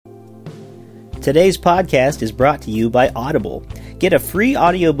Today's podcast is brought to you by Audible. Get a free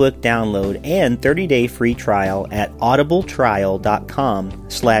audiobook download and 30-day free trial at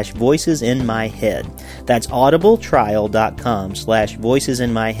audibletrial.com/voicesinmyhead. That's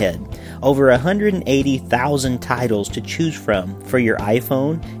audibletrial.com/voicesinmyhead. Over 180,000 titles to choose from for your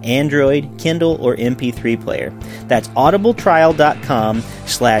iPhone, Android, Kindle, or MP3 player. That's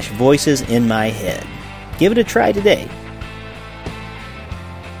audibletrial.com/voicesinmyhead. Give it a try today.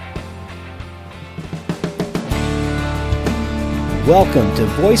 Welcome to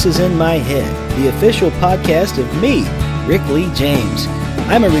Voices in My Head, the official podcast of me, Rick Lee James.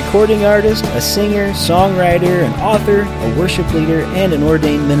 I'm a recording artist, a singer, songwriter, an author, a worship leader, and an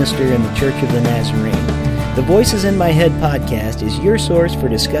ordained minister in the Church of the Nazarene. The Voices in My Head podcast is your source for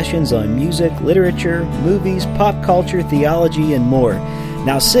discussions on music, literature, movies, pop culture, theology, and more.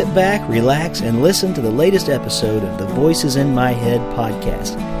 Now sit back, relax, and listen to the latest episode of the Voices in My Head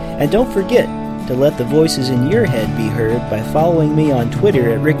podcast. And don't forget to let the voices in your head be heard by following me on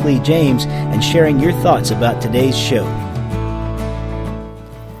Twitter at Rick Lee James and sharing your thoughts about today's show.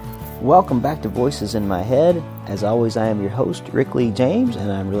 Welcome back to Voices in My Head. As always, I am your host, Rick Lee James,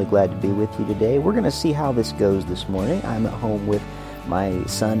 and I'm really glad to be with you today. We're going to see how this goes this morning. I'm at home with my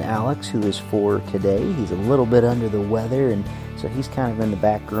son, Alex, who is 4 today. He's a little bit under the weather, and so he's kind of in the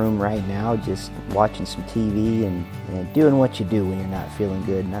back room right now, just watching some TV and doing what you do when you're not feeling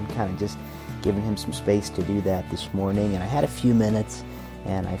good, and I'm kind of just giving him some space to do that this morning. And I had a few minutes,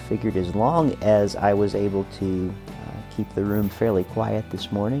 and I figured as long as I was able to keep the room fairly quiet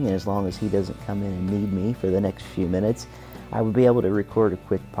this morning, and as long as he doesn't come in and need me for the next few minutes, I would be able to record a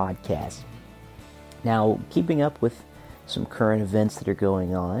quick podcast. Now, keeping up with some current events that are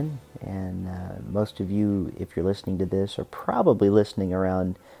going on, and most of you, if you're listening to this, are probably listening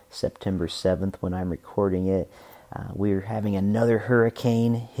around September 7th when I'm recording it. We're having another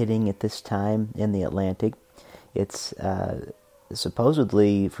hurricane hitting at this time in the Atlantic. It's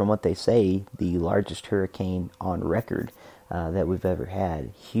supposedly, from what they say, the largest hurricane on record that we've ever had.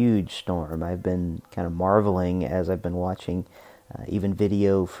 Huge storm. I've been kind of marveling as I've been watching even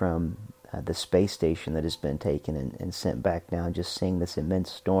video from the space station that has been taken and sent back down, just seeing this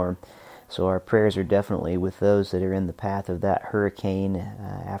immense storm. So our prayers are definitely with those that are in the path of that hurricane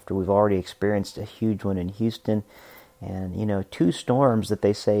after we've already experienced a huge one in Houston. And, 2 storms that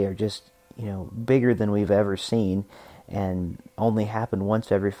they say are just, bigger than we've ever seen and only happen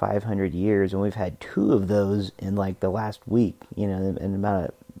once every 500 years. And we've had 2 of those in like the last week, in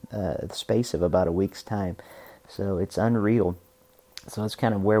about a space of about a week's time. So it's unreal. So that's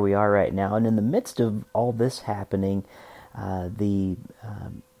kind of where we are right now. And in the midst of all this happening,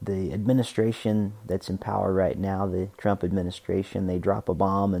 the administration that's in power right now, the Trump administration, they drop a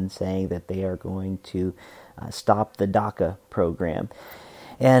bomb and saying that they are going to stop the DACA program.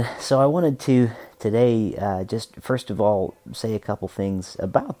 And so I wanted to today just first of all say a couple things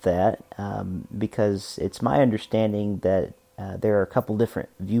about that because it's my understanding that there are a couple different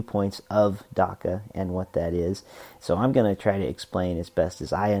viewpoints of DACA and what that is. So I'm going to try to explain as best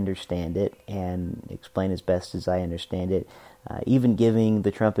as I understand it and explain as best as I understand it, even giving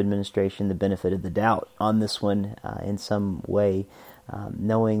the Trump administration the benefit of the doubt on this one in some way,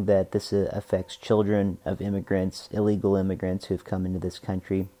 knowing that this affects children of immigrants, illegal immigrants who have come into this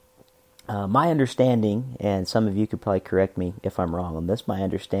country. My understanding, and some of you could probably correct me if I'm wrong on this, my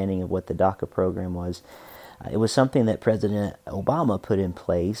understanding of what the DACA program was, it was something that President Obama put in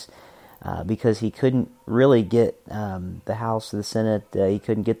place because he couldn't really get the House or the Senate, he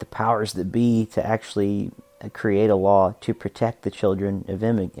couldn't get the powers that be to actually create a law to protect the children of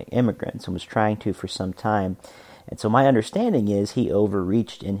immigrants, and was trying to for some time. And so my understanding is he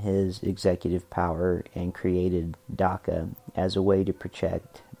overreached in his executive power and created DACA as a way to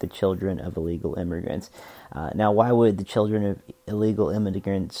protect the children of illegal immigrants. Now, why would the children of illegal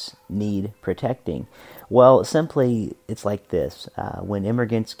immigrants need protecting? Well, simply, it's like this. When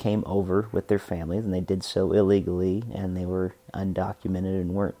immigrants came over with their families, and they did so illegally, and they were undocumented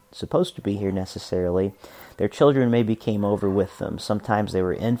and weren't supposed to be here necessarily, their children maybe came over with them. Sometimes they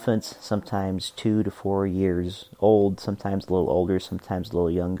were infants, sometimes 2 to 4 years old, sometimes a little older, sometimes a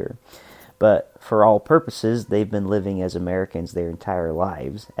little younger. But for all purposes, they've been living as Americans their entire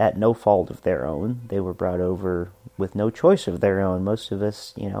lives, at no fault of their own. They were brought over with no choice of their own. Most of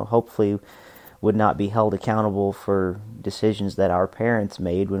us, hopefully would not be held accountable for decisions that our parents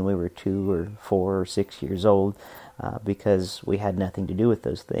made when we were 2 or 4 or 6 years old, because we had nothing to do with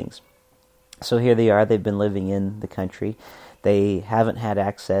those things. So here they are, they've been living in the country. They haven't had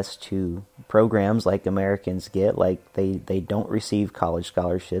access to programs like Americans get, like they don't receive college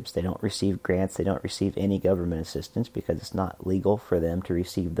scholarships, they don't receive grants, they don't receive any government assistance because it's not legal for them to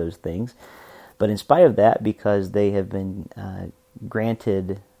receive those things. But in spite of that, because they have been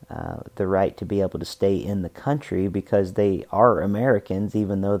granted the right to be able to stay in the country, because they are Americans,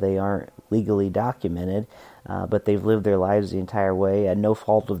 even though they aren't legally documented, but they've lived their lives the entire way at no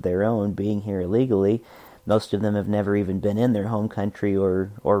fault of their own, being here illegally. Most of them have never even been in their home country or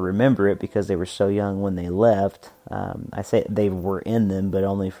remember it because they were so young when they left. I say they were in them, but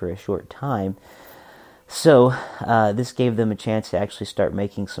only for a short time. So this gave them a chance to actually start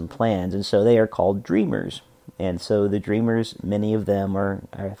making some plans, and so they are called dreamers. And so the dreamers, many of them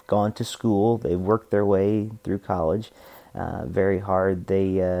have gone to school. They've worked their way through college very hard.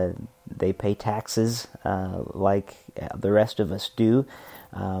 They pay taxes like the rest of us do.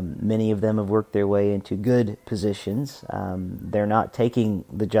 Many of them have worked their way into good positions. They're not taking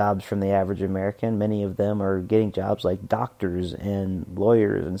the jobs from the average American. Many of them are getting jobs like doctors and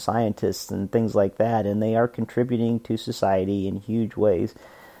lawyers and scientists and things like that, and they are contributing to society in huge ways.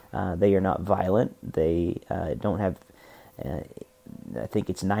 They are not violent. They don't have, I think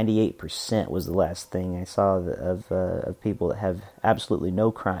it's 98% was the last thing I saw of people that have absolutely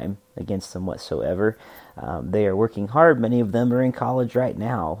no crime against them whatsoever. They are working hard. Many of them are in college right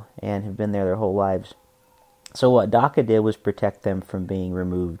now and have been there their whole lives. So what DACA did was protect them from being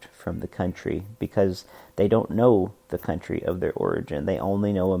removed from the country, because they don't know the country of their origin. They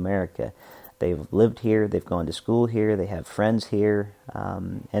only know America. They've lived here, they've gone to school here, they have friends here,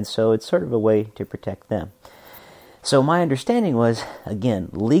 and so it's sort of a way to protect them. So my understanding was, again,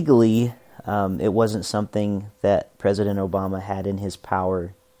 legally, it wasn't something that President Obama had in his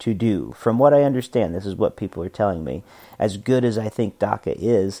power to do. From what I understand, this is what people are telling me. As good as I think DACA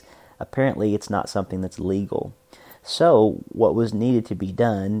is, apparently it's not something that's legal. So what was needed to be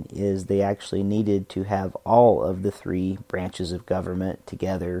done is they actually needed to have all of the three branches of government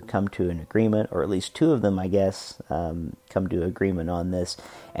together come to an agreement, or at least two of them, I guess, come to agreement on this,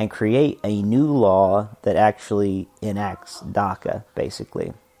 and create a new law that actually enacts DACA,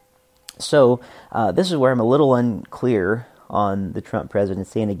 basically. So this is where I'm a little unclear on the Trump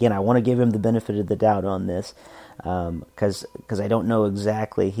presidency, and again, I want to give him the benefit of the doubt on this, because I don't know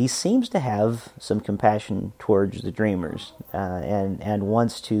exactly. He seems to have some compassion towards the dreamers, and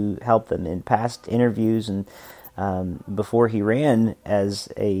wants to help them. In past interviews and before he ran as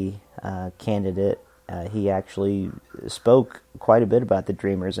a candidate, he actually spoke quite a bit about the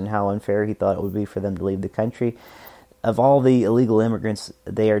dreamers and how unfair he thought it would be for them to leave the country. Of all the illegal immigrants,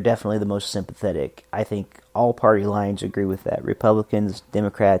 they are definitely the most sympathetic. I think all party lines agree with that. Republicans,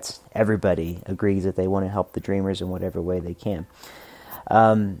 Democrats, everybody agrees that they want to help the dreamers in whatever way they can.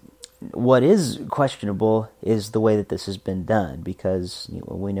 What is questionable is the way that this has been done, because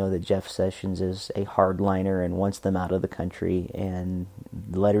we know that Jeff Sessions is a hardliner and wants them out of the country, and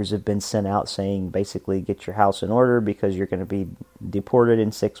letters have been sent out saying basically get your house in order because you're going to be deported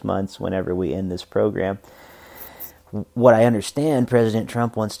in 6 months whenever we end this program. What I understand President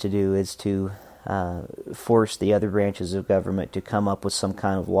Trump wants to do is to force the other branches of government to come up with some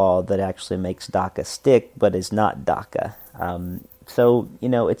kind of law that actually makes DACA stick, but is not DACA. So,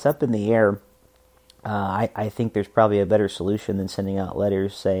 it's up in the air. I think there's probably a better solution than sending out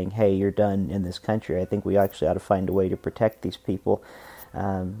letters saying, hey, you're done in this country. I think we actually ought to find a way to protect these people.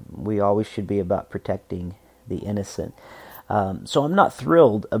 We always should be about protecting the innocent. So I'm not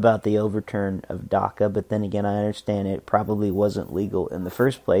thrilled about the overturn of DACA, but then again, I understand it probably wasn't legal in the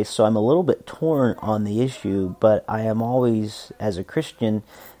first place, so I'm a little bit torn on the issue, but I am always, as a Christian,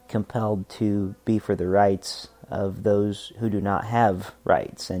 compelled to be for the rights of those who do not have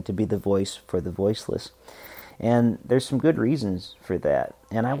rights, and to be the voice for the voiceless. And there's some good reasons for that.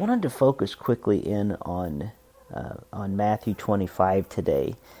 And I wanted to focus quickly in on Matthew 25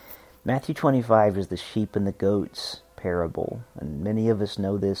 today. Matthew 25 is the sheep and the goats parable, and many of us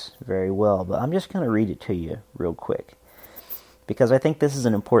know this very well, but I'm just going to read it to you real quick, because I think this is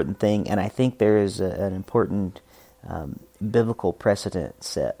an important thing, and I think there is an important biblical precedent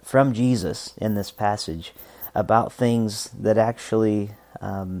set from Jesus in this passage about things that actually,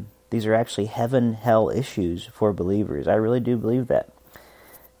 these are actually heaven-hell issues for believers. I really do believe that.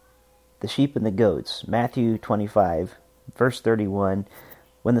 The sheep and the goats, Matthew 25, verse 31,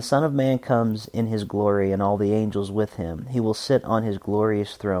 when the Son of Man comes in his glory and all the angels with him, he will sit on his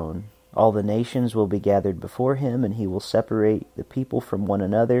glorious throne. All the nations will be gathered before him, and he will separate the people from one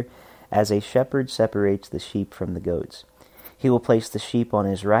another, as a shepherd separates the sheep from the goats. He will place the sheep on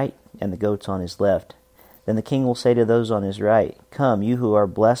his right and the goats on his left. Then the king will say to those on his right, come, you who are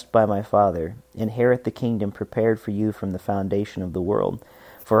blessed by my Father, inherit the kingdom prepared for you from the foundation of the world.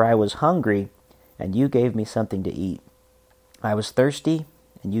 For I was hungry, and you gave me something to eat. I was thirsty,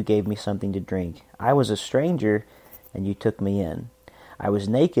 and you gave me something to drink. I was a stranger, and you took me in. I was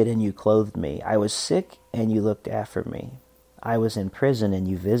naked and you clothed me. I was sick and you looked after me. I was in prison and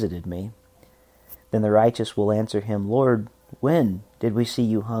you visited me. Then the righteous will answer him, Lord, when did we see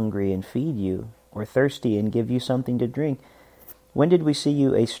you hungry and feed you, or thirsty and give you something to drink? When did we see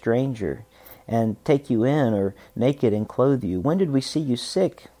you a stranger and take you in, or naked and clothe you? When did we see you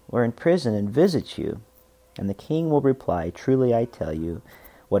sick or in prison and visit you? And the king will reply, Truly I tell you,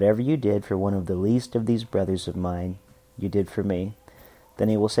 whatever you did for one of the least of these brothers of mine, you did for me. Then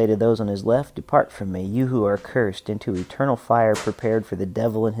he will say to those on his left, Depart from me, you who are cursed, into eternal fire prepared for the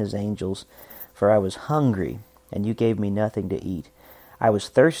devil and his angels. For I was hungry, and you gave me nothing to eat. I was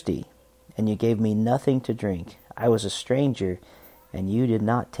thirsty, and you gave me nothing to drink. I was a stranger, and you did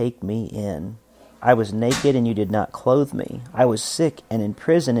not take me in. I was naked, and you did not clothe me. I was sick and in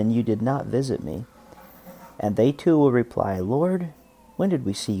prison, and you did not visit me. And they too will reply, Lord, when did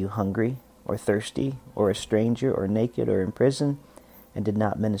we see you hungry, or thirsty, or a stranger, or naked, or in prison, and did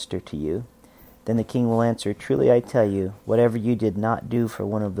not minister to you? Then the king will answer, Truly I tell you, whatever you did not do for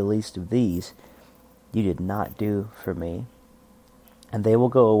one of the least of these, you did not do for me. And they will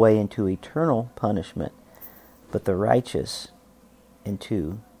go away into eternal punishment, but the righteous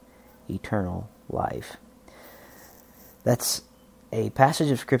into eternal life. That's a passage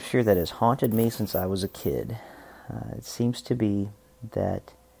of Scripture that has haunted me since I was a kid. It seems to be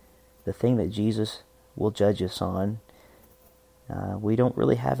that the thing that Jesus will judge us on, we don't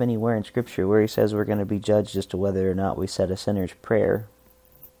really have anywhere in Scripture where he says we're going to be judged as to whether or not we said a sinner's prayer.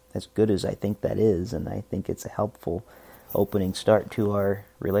 As good as I think that is, and I think it's a helpful opening start to our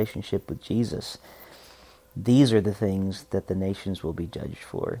relationship with Jesus, these are the things that the nations will be judged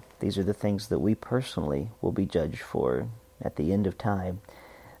for. These are the things that we personally will be judged for at the end of time.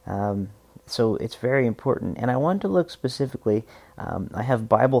 So it's very important. And I wanted to look specifically, I have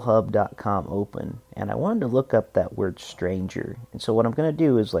BibleHub.com open, and I wanted to look up that word stranger. And so what I'm going to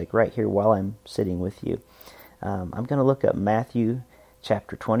do is, like right here while I'm sitting with you, I'm going to look up Matthew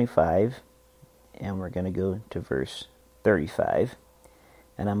chapter 25, and we're going to go to verse 35.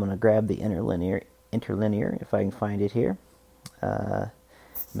 And I'm going to grab the interlinear, if I can find it here.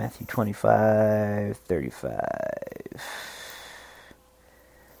 Matthew 25, 35.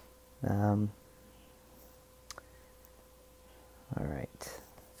 All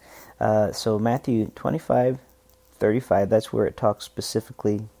right. So Matthew 25, 35, that's where it talks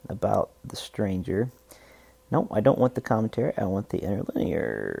specifically about the stranger. No, I don't want the commentary. I want the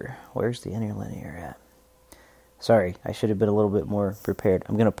interlinear. Where's the interlinear at? Sorry, I should have been a little bit more prepared.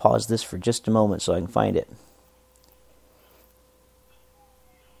 I'm going to pause this for just a moment so I can find it.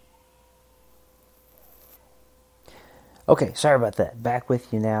 Okay, sorry about that. Back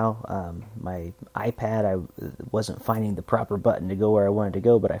with you now. My iPad, I wasn't finding the proper button to go where I wanted to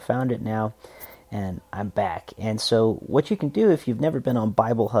go, but I found it now, and I'm back. And so what you can do if you've never been on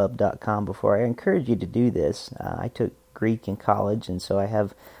BibleHub.com before, I encourage you to do this. I took Greek in college, and so I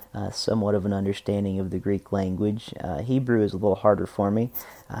have somewhat of an understanding of the Greek language. Hebrew is a little harder for me,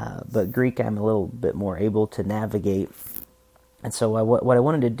 but Greek I'm a little bit more able to navigate. And so what I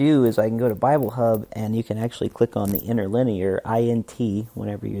wanted to do is I can go to Bible Hub, and you can actually click on the interlinear, INT,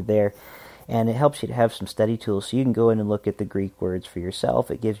 whenever you're there, and it helps you to have some study tools. So you can go in and look at the Greek words for yourself.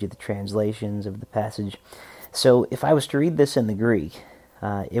 It gives you the translations of the passage. So if I was to read this in the Greek,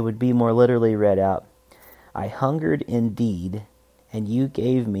 it would be more literally read out, I hungered indeed, and you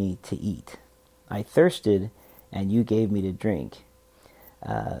gave me to eat. I thirsted, and you gave me to drink.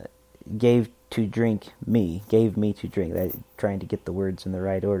 Gave me to drink. Trying to get the words in the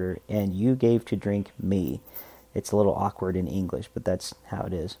right order. And you gave to drink me. It's a little awkward in English, but that's how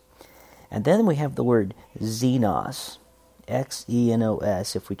it is. And then we have the word xenos,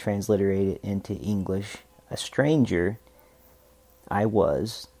 Xenos, if we transliterate it into English. A stranger I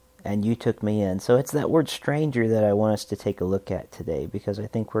was, and you took me in. So it's that word stranger that I want us to take a look at today, because I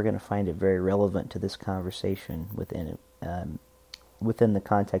think we're going to find it very relevant to this conversation within the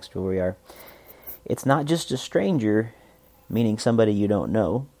context where we are. It's not just a stranger, meaning somebody you don't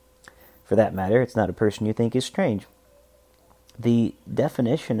know. For that matter, it's not a person you think is strange. The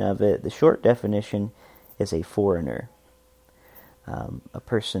definition of it, the short definition, is a foreigner. A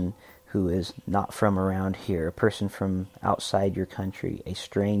person who is not from around here, a person from outside your country, a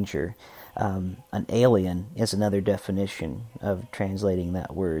stranger. An alien is another definition of translating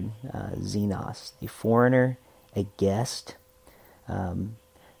that word, xenos. A foreigner, a guest,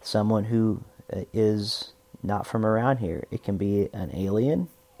 someone who is not from around here. It can be an alien,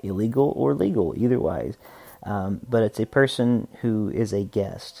 illegal, or legal, either wise. But it's a person who is a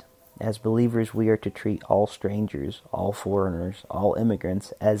guest. As believers, we are to treat all strangers, all foreigners, all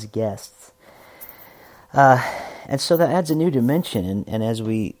immigrants as guests. And so that adds a new dimension, and as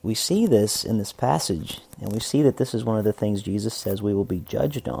we see this in this passage, and we see that this is one of the things Jesus says we will be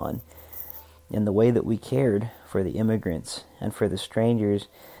judged on, in the way that we cared for the immigrants and for the strangers,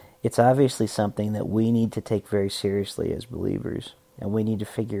 it's obviously something that we need to take very seriously as believers, and we need to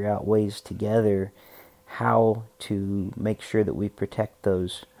figure out ways together how to make sure that we protect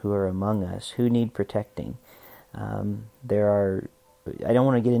those who are among us, who need protecting. I don't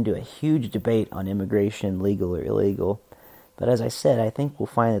want to get into a huge debate on immigration, legal or illegal, but as I said, I think we'll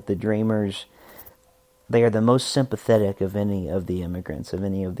find that the Dreamers, they are the most sympathetic of any of the immigrants, of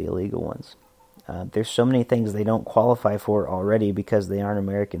any of the illegal ones. There's so many things they don't qualify for already because they aren't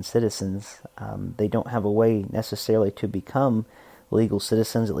American citizens. They don't have a way necessarily to become legal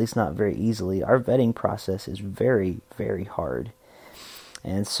citizens, at least not very easily. Our vetting process is very, very hard.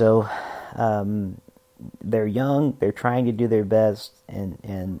 And so they're young, they're trying to do their best,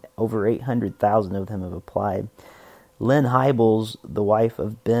 and over 800,000 of them have applied. Lynn Hybels, the wife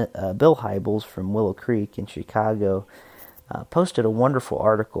of Bill Hybels from Willow Creek in Chicago, posted a wonderful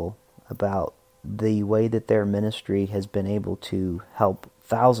article about the way that their ministry has been able to help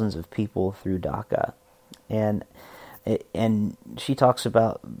thousands of people through DACA. And she talks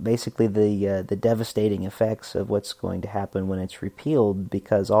about basically the devastating effects of what's going to happen when it's repealed,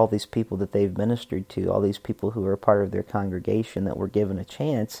 because all these people that they've ministered to, all these people who are part of their congregation that were given a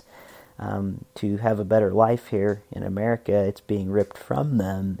chance to have a better life here in America, it's being ripped from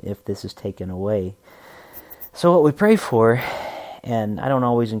them if this is taken away. So what we pray for, and I don't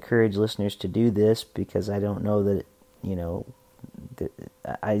always encourage listeners to do this because I don't know that,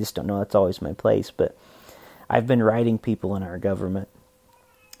 I just don't know that's always my place, but I've been writing people in our government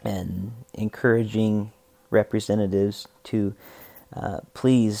and encouraging representatives to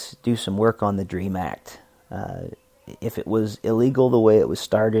please do some work on the DREAM Act. If it was illegal the way it was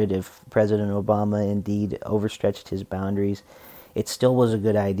started, if President Obama indeed overstretched his boundaries, it still was a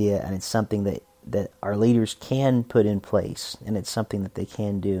good idea, and it's something that our leaders can put in place, and it's something that they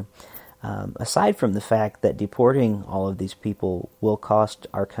can do. Aside from the fact that deporting all of these people will cost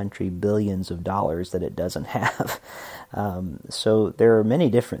our country billions of dollars that it doesn't have. So there are many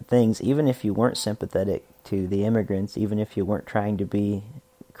different things, even if you weren't sympathetic to the immigrants, even if you weren't trying to be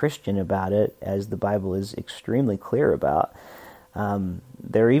Christian about it, as the Bible is extremely clear about.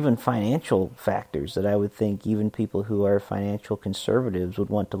 There are even financial factors that I would think even people who are financial conservatives would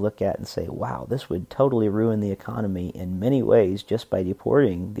want to look at and say, wow, this would totally ruin the economy in many ways just by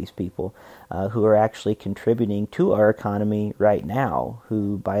deporting these people who are actually contributing to our economy right now,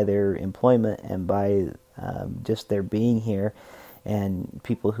 who by their employment and by just their being here, and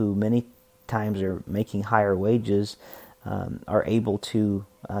people who many times are making higher wages are able to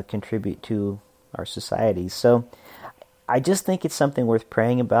contribute to our society. So I just think it's something worth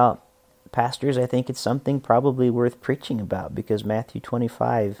praying about. Pastors, I think it's something probably worth preaching about, because Matthew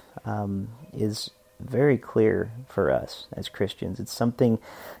 25 is very clear for us as Christians. It's something,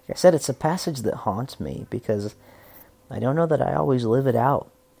 like I said, it's a passage that haunts me because I don't know that I always live it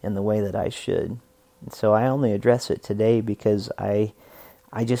out in the way that I should. And so I only address it today because I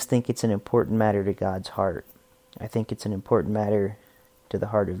just think it's an important matter to God's heart. I think it's an important matter to the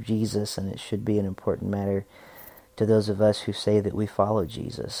heart of Jesus, and it should be an important matter to those of us who say that we follow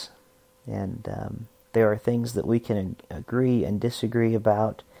Jesus. And there are things that we can agree and disagree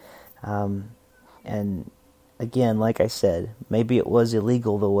about. And again, like I said, maybe it was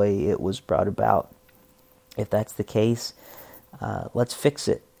illegal the way it was brought about. If that's the case, let's fix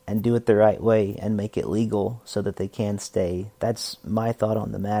it and do it the right way and make it legal so that they can stay. That's my thought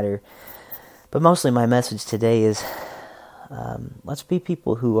on the matter. But mostly my message today is let's be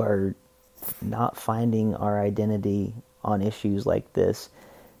people who are not finding our identity on issues like this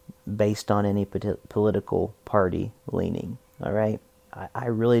based on any political party leaning. All right? I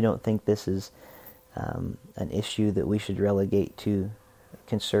really don't think this is an issue that we should relegate to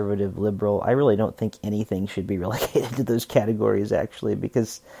conservative, liberal. I really don't think anything should be relegated to those categories, actually,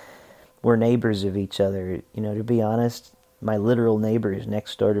 because we're neighbors of each other. To be honest, my literal neighbors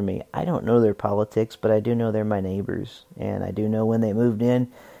next door to me, I don't know their politics, but I do know they're my neighbors. And I do know when they moved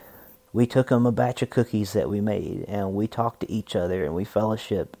in, we took them a batch of cookies that we made, and we talked to each other, and we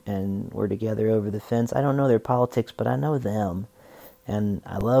fellowship, and we're together over the fence. I don't know their politics, but I know them, and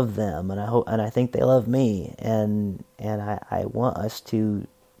I love them, and I think they love me, and I want us to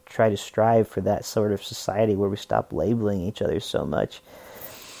try to strive for that sort of society where we stop labeling each other so much.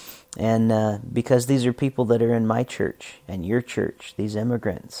 And because these are people that are in my church and your church, these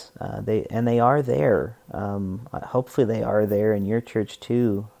immigrants, they are there. Hopefully they are there in your church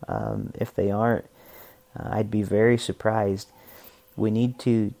too. If they aren't, I'd be very surprised. We need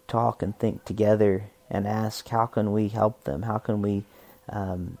to talk and think together and ask, how can we help them? How can we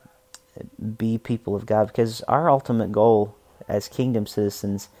be people of God? Because our ultimate goal as kingdom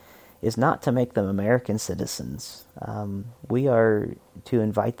citizens is not to make them American citizens. We are to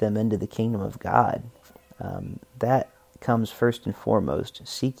invite them into the kingdom of God. That comes first and foremost.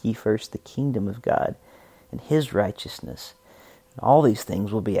 Seek ye first the kingdom of God and His righteousness. All these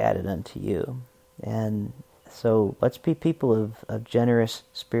things will be added unto you. And so let's be people of generous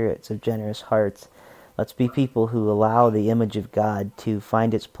spirits, of generous hearts. Let's be people who allow the image of God to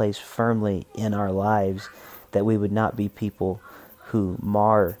find its place firmly in our lives, that we would not be people who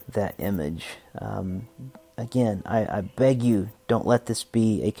mar that image. Again, I beg you, don't let this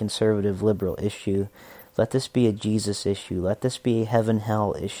be a conservative liberal issue. Let this be a Jesus issue. Let this be a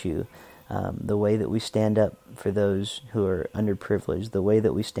heaven-hell issue. The way that we stand up for those who are underprivileged, the way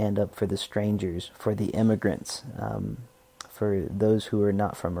that we stand up for the strangers, for the immigrants, for those who are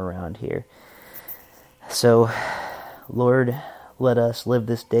not from around here. So, Lord, let us live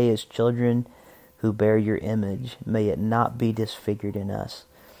this day as children who bear your image. May it not be disfigured in us.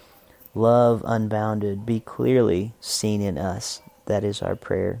 Love unbounded, be clearly seen in us. That is our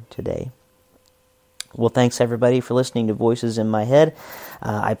prayer today. Well, thanks everybody for listening to Voices in My Head.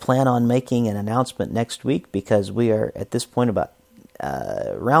 I plan on making an announcement next week, because we are at this point about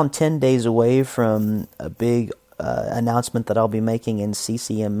around 10 days away from a big announcement that I'll be making in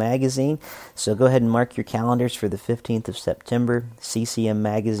CCM Magazine. So go ahead and mark your calendars for the 15th of September,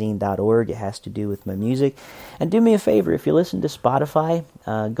 ccmmagazine.org. It has to do with my music. And do me a favor, if you listen to Spotify,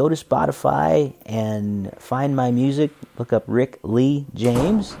 go to Spotify and find my music. Look up Rick Lee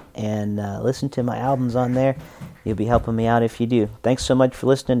James and listen to my albums on there. You'll be helping me out if you do. Thanks so much for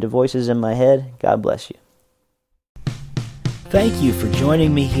listening to Voices in My Head. God bless you. Thank you for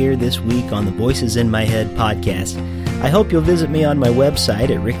joining me here this week on the Voices in My Head podcast. I hope you'll visit me on my website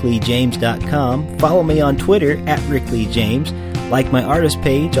at rickleejames.com, follow me on Twitter at rickleejames, like my artist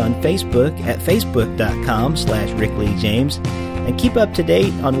page on Facebook at facebook.com/rickleejames, and keep up to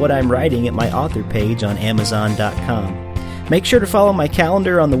date on what I'm writing at my author page on amazon.com. Make sure to follow my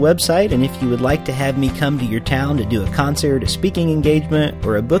calendar on the website, and if you would like to have me come to your town to do a concert, a speaking engagement,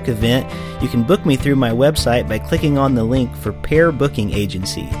 or a book event, you can book me through my website by clicking on the link for Pair Booking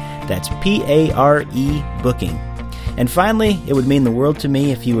Agency. That's Pare Booking. And finally, it would mean the world to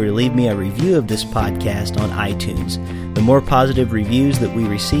me if you were to leave me a review of this podcast on iTunes. The more positive reviews that we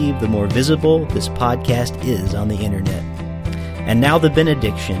receive, the more visible this podcast is on the internet. And now the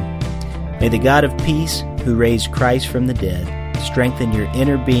benediction. May the God of peace, who raised Christ from the dead, strengthen your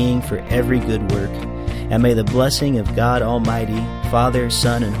inner being for every good work. And may the blessing of God Almighty, Father,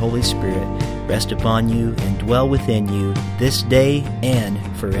 Son, and Holy Spirit rest upon you and dwell within you this day and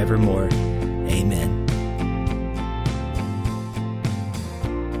forevermore. Amen.